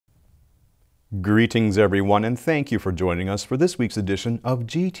Greetings everyone, and thank you for joining us for this week's edition of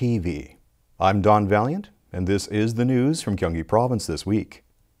GTV. I'm Don Valiant, and this is the news from Gyeonggi Province this week.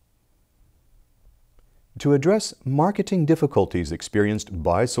 To address marketing difficulties experienced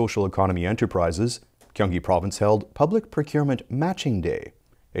by social economy enterprises, Gyeonggi Province held Public Procurement Matching Day,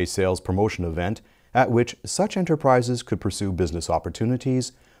 a sales promotion event at which such enterprises could pursue business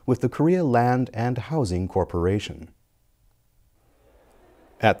opportunities with the Korea Land and Housing Corporation.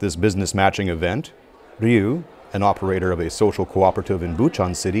 At this business matching event, Ryu, an operator of a social cooperative in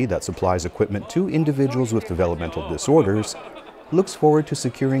Bucheon City that supplies equipment to individuals with developmental disorders, looks forward to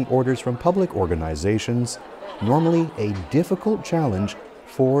securing orders from public organizations, normally a difficult challenge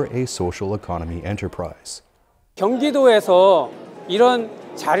for a social economy enterprise. 경기도에서 이런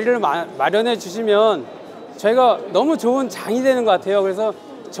자리를 마련해 주시면 저희가 너무 좋은 장이 되는 것 같아요. 그래서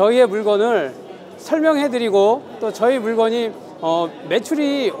저희의 물건을 설명해 드리고 또 저희 물건이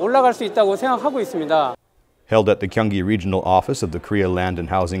매출이 올라갈 수 있다고 생각하고 있습니다. Held at the Gyeonggi Regional Office of the Korea Land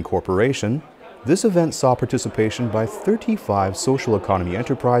and Housing Corporation, this event saw participation by 35 social economy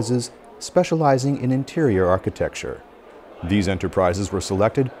enterprises specializing in interior architecture. These enterprises were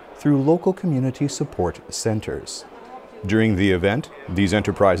selected through local community support centers. During the event, these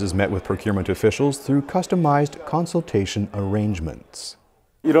enterprises met with procurement officials through customized consultation arrangements.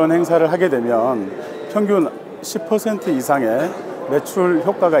 이런 행사를 하게 되면 평균 10% 이상의 매출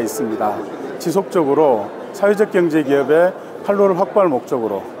효과가 있습니다. 지속적으로 사회적 경제 기업의 활로를 확보할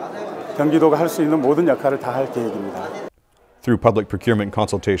목적으로 경기도가 할 수 있는 모든 역할을 다 할 계획입니다. Through public procurement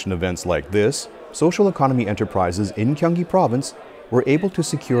consultation events like this, social economy enterprises in Gyeonggi Province were able to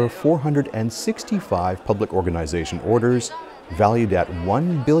secure 465 public organization orders valued at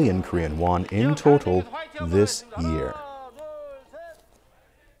 1 billion Korean won in total this year.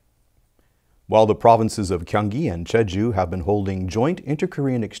 While the provinces of Gyeonggi and Jeju have been holding joint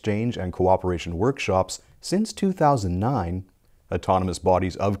inter-Korean exchange and cooperation workshops since 2009, autonomous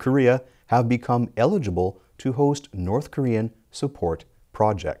bodies of Korea have become eligible to host North Korean support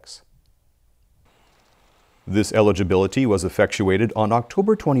projects. This eligibility was effectuated on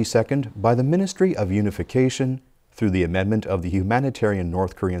October 22nd by the Ministry of Unification through the amendment of the Humanitarian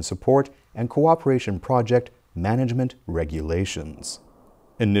North Korean Support and Cooperation Project Management Regulations.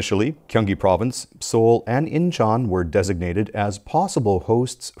 Initially, Gyeonggi Province, Seoul, and Incheon were designated as possible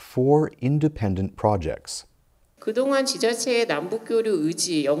hosts for independent projects. 그동안 지자체의 남북교류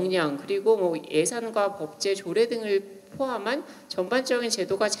의지, 역량, 그리고 예산과 법제 조례 등을 포함한 전반적인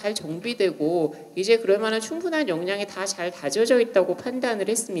제도가 잘 정비되고 이제 그럴 만한 충분한 역량이 다 잘 다져져 있다고 판단을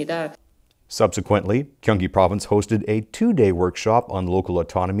했습니다. Subsequently, Gyeonggi Province hosted a two-day workshop on local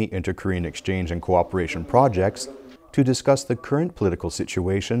autonomy, inter-Korean exchange, and cooperation projects to discuss the current political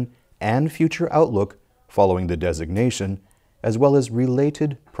situation and future outlook following the designation, as well as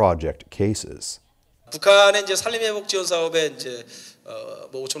related project cases. 북한의 이제 산림회복 지원 사업에 이제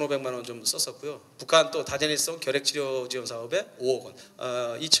 5,500만 원 좀 썼었고요. 북한 또 다전일성 결핵 치료 지원 사업에 5억 원.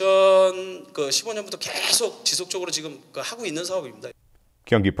 2015년부터 계속 지속적으로 지금 하고 있는 사업입니다.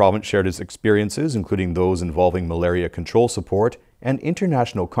 Gyeonggi Province shared its experiences, including those involving malaria control support and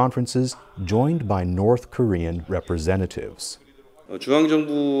international conferences joined by North Korean representatives.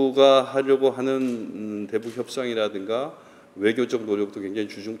 중앙정부가 하려고 하는 대북 협상이라든가 외교적 노력도 굉장히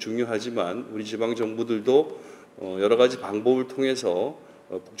중요하지만 우리 지방 정부들도 여러 가지 방법을 통해서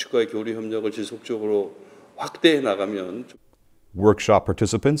북측과의 교류 협력을 지속적으로 확대해 나가면. Workshop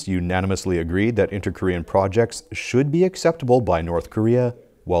participants unanimously agreed that inter-Korean projects should be acceptable by North Korea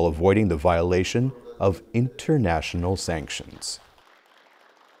while avoiding the violation of international sanctions.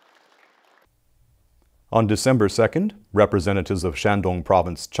 On December 2nd, representatives of Shandong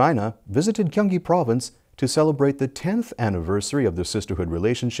Province, China, visited Gyeonggi Province to celebrate the 10th anniversary of the sisterhood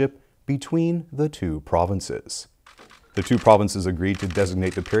relationship between the two provinces. The two provinces agreed to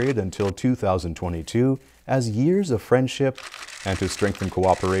designate the period until 2022 as years of friendship and to strengthen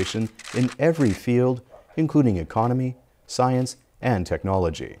cooperation in every field, including economy, science, and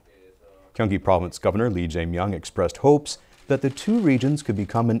technology. Gyeonggi Province Governor Lee Jae-myung expressed hopes that the two regions could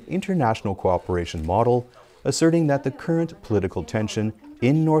become an international cooperation model, asserting that the current political tension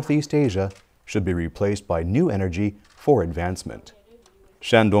in Northeast Asia should be replaced by new energy for advancement.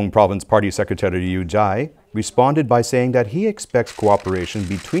 Shandong Province Party Secretary Yu Jae responded by saying that he expects cooperation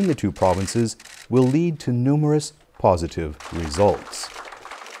between the two provinces will lead to numerous positive results.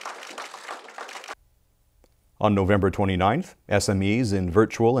 On November 29th, SMEs in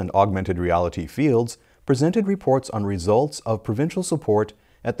virtual and augmented reality fields presented reports on results of provincial support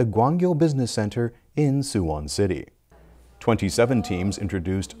at the Gyeonggi Business Center in Suwon City. 27 teams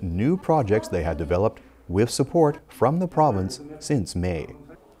introduced new projects they had developed with support from the province since May.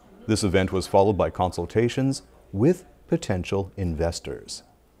 This event was followed by consultations with potential investors.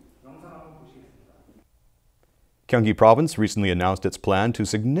 Gyeonggi Province recently announced its plan to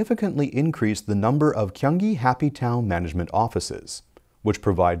significantly increase the number of Gyeonggi Happy Town Management Offices, which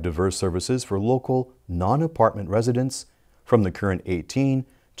provide diverse services for local, non-apartment residents, from the current 18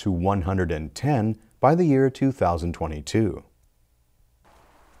 to 110 by the year 2022.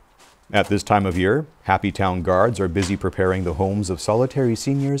 At this time of year, Happy Town guards are busy preparing the homes of solitary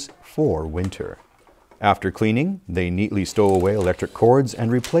seniors for winter. After cleaning, they neatly stow away electric cords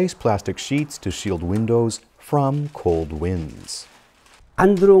and replace plastic sheets to shield windows from cold winds.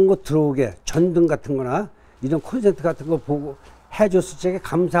 안 들어온 거 들어오게 전등 같은 거나 이런 콘센트 같은 거 보고 해줬을 적에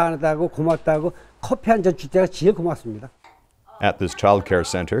감사하다고 고맙다고 커피 한 잔 줄 때가 제일 고맙습니다. At this childcare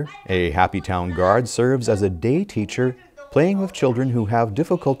center, a Happy Town guard serves as a day teacher, playing with children who have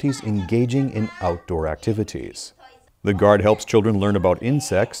difficulties engaging in outdoor activities. The guard helps children learn about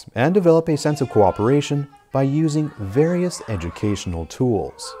insects and develop a sense of cooperation by using various educational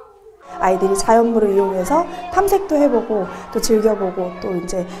tools. 아이들이 자연물을 이용해서 탐색도 해보고 또 즐겨보고 또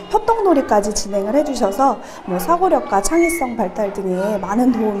이제 협동놀이까지 진행을 해주셔서 사고력과 창의성 발달 등에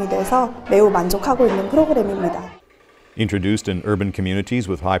많은 도움이 돼서 매우 만족하고 있는 프로그램입니다. Introduced in urban communities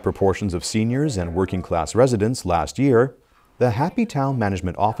with high proportions of seniors and working class residents last year, the Happy Town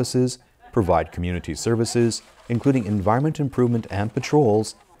Management Offices provide community services, including environment improvement and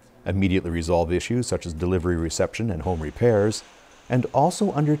patrols, immediately resolve issues such as delivery reception and home repairs, and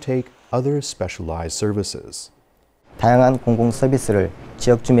also undertake other specialized services. 다양한 공공 서비스를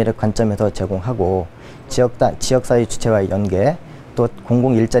지역 주민의 관점에서 제공하고 지역사회 주체와의 연계, 또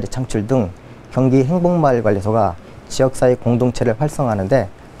공공 일자리 창출 등 경기 행복마을관리소가 지역사회 공동체를 활성화하는 데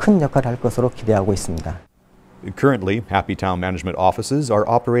큰 역할을 할 것으로 기대하고 있습니다. Currently, Happy Town Management Offices are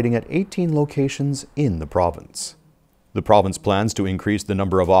operating at 18 locations in the province. The province plans to increase the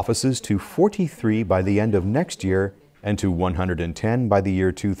number of offices to 43 by the end of next year and to 110 by the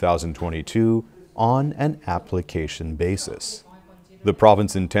year 2022 on an application basis. The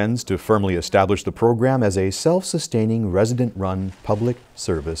province intends to firmly establish the program as a self-sustaining resident-run public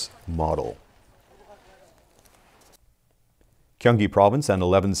service model. Gyeonggi Province and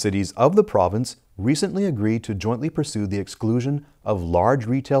 11 cities of the province recently agreed to jointly pursue the exclusion of large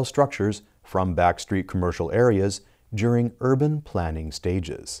retail structures from Backstreet commercial areas during urban planning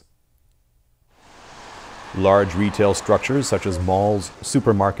stages. Large retail structures such as malls,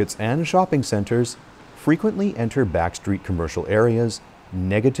 supermarkets, and shopping centers frequently enter Backstreet commercial areas,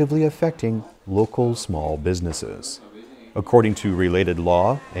 negatively affecting local small businesses. According to related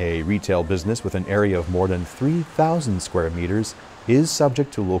law, a retail business with an area of more than 3,000 square meters is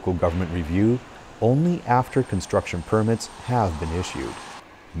subject to local government review only after construction permits have been issued,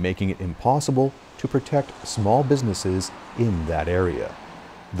 making it impossible to protect small businesses in that area.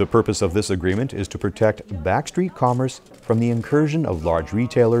 The purpose of this agreement is to protect Backstreet commerce from the incursion of large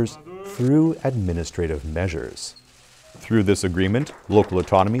retailers through administrative measures. Through this agreement, local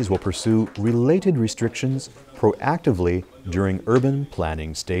autonomies will pursue related restrictions proactively during urban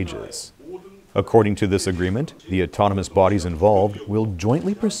planning stages. According to this agreement, the autonomous bodies involved will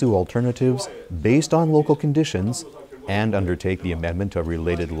jointly pursue alternatives based on local conditions and undertake the amendment of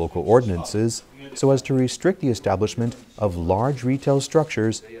related local ordinances so as to restrict the establishment of large retail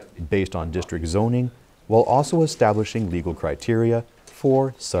structures based on district zoning, while also establishing legal criteria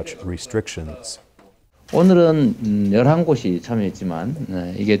for such restrictions. 오늘은 11곳이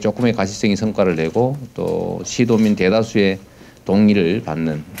참여했지만 이게 조금의 가시적인 성과를 내고 또 시도민 대다수의 동의를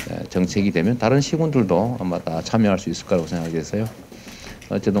받는 정책이 되면 다른 시군들도 아마 다 참여할 수 있을 거라고 생각이 돼서요.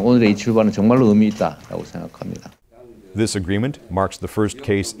 어쨌든 오늘의 이 출발은 정말로 의미 있다고 생각합니다. This agreement marks the first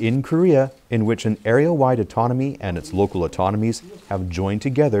case in Korea in which an area-wide autonomy and its local autonomies have joined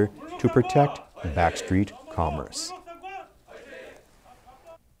together to protect Backstreet commerce.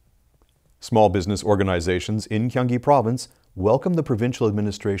 Small business organizations in Gyeonggi Province welcome the provincial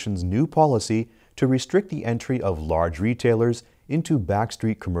administration's new policy to restrict the entry of large retailers into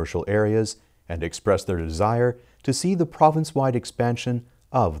Backstreet commercial areas and express their desire to see the province-wide expansion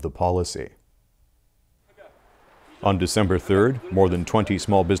of the policy. On December 3rd, more than 20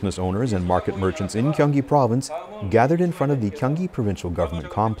 small business owners and market merchants in Gyeonggi Province gathered in front of the Gyeonggi Provincial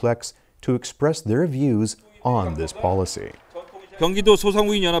Government Complex to express their views on this policy. 경기도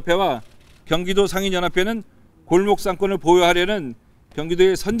소상공인연합회와 경기도 상인연합회는 골목 상권을 보유하려는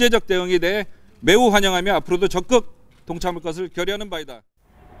경기도의 선제적 대응에 대해 매우 환영하며 앞으로도 적극 동참할 것을 결의하는 바이다.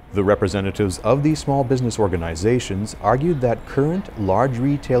 The representatives of these small business organizations argued that current large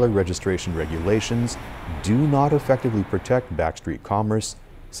retailer registration regulations do not effectively protect Backstreet commerce,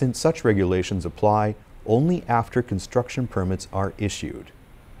 since such regulations apply only after construction permits are issued.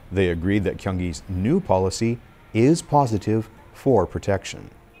 They agreed that Gyeonggi's new policy is positive for protection.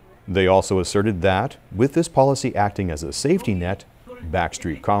 They also asserted that, with this policy acting as a safety net,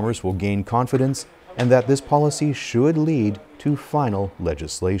 Backstreet commerce will gain confidence and that this policy should lead to final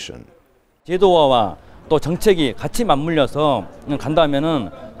legislation. 제도화와 또 정책이 같이 맞물려서 간다면은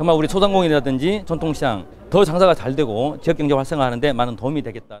정말 우리 소상공인이라든지 전통시장 더 장사가 잘 되고 지역 경제 활성화하는데 많은 도움이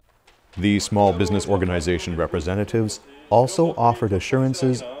되겠다. The small business organization representatives also offered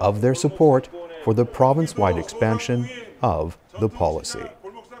assurances of their support for the province-wide expansion of the policy.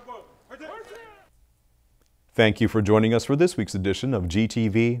 Thank you for joining us for this week's edition of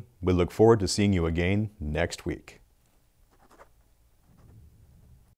GTV. We look forward to seeing you again next week.